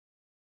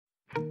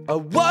I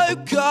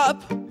woke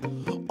up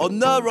on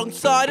the wrong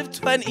side of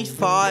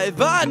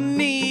 25. I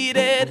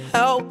needed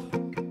help.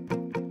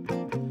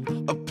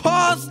 I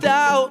passed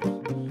out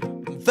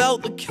and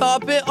felt the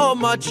carpet on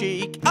my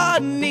cheek. I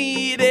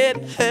needed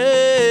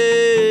help.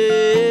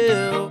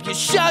 You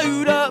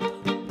showed up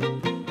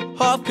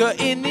half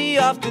cut in the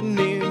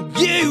afternoon.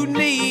 You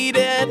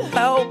needed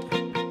help.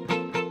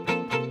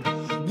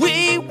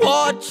 We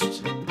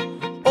watched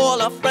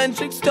all our friends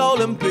drink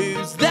stolen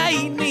booze.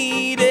 They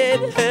needed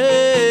help.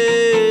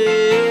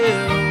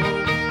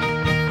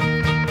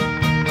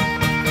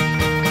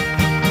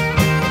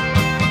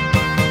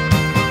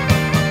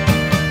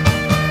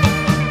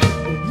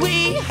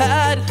 We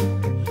had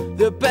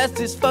the best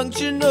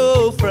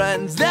dysfunctional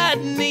friends that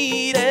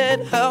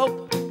needed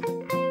help.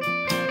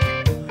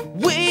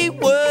 We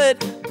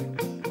would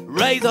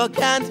raise our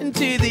cans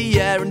into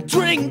the air and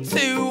drink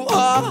to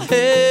our health.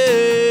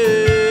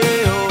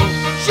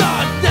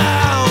 Shut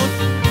down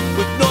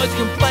with noise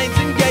complaints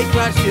and gate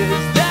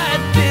crashes that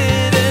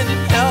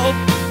didn't help.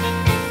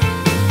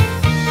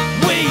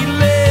 We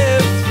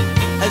lived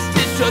as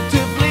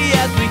destructively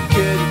as we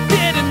could,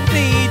 didn't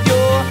need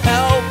your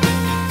help.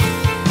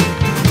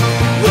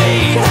 We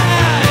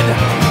had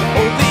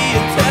all the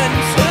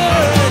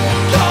attention,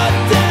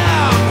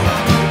 goddamn,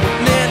 it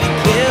nearly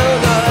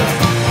killed us.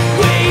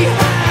 We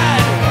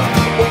had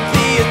all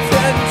the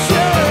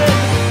attention,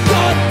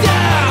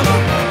 goddamn,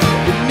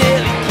 it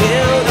nearly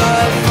killed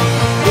us.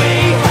 We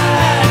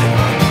had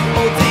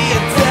all the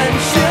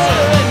attention,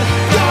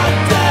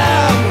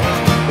 goddamn,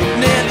 it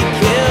nearly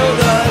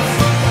killed us.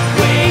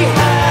 We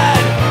had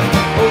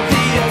all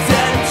the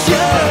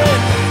attention,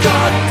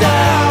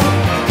 goddamn,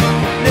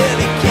 it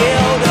nearly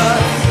killed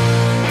us.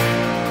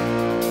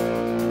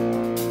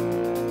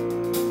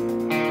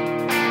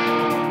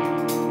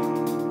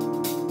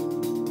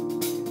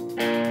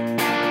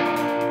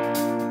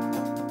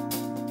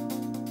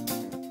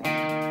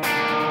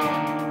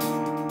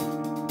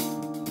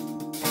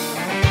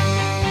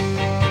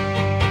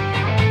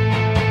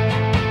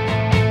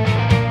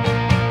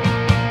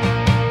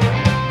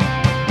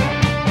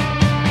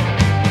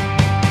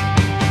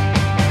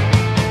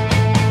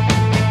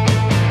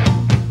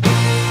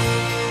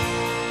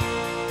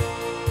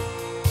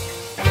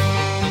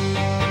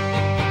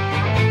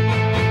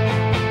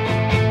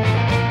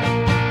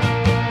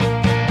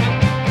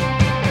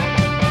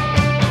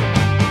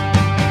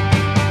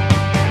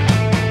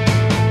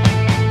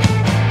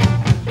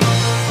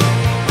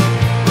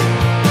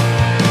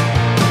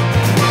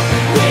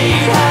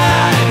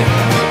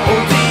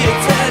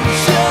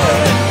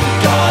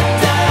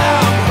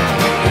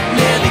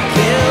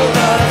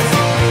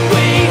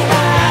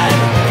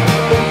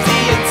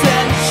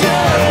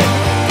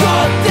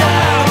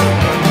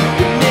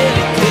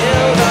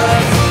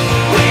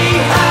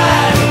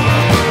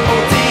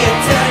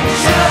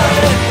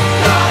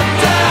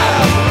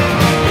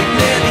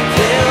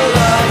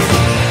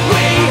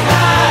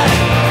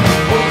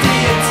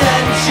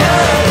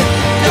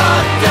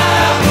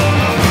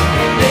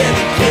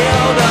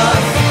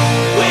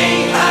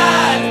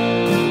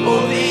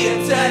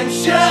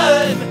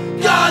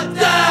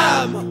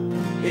 Goddamn,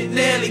 it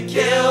nearly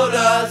killed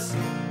us.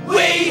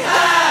 We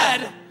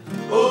had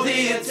all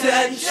the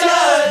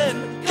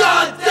attention.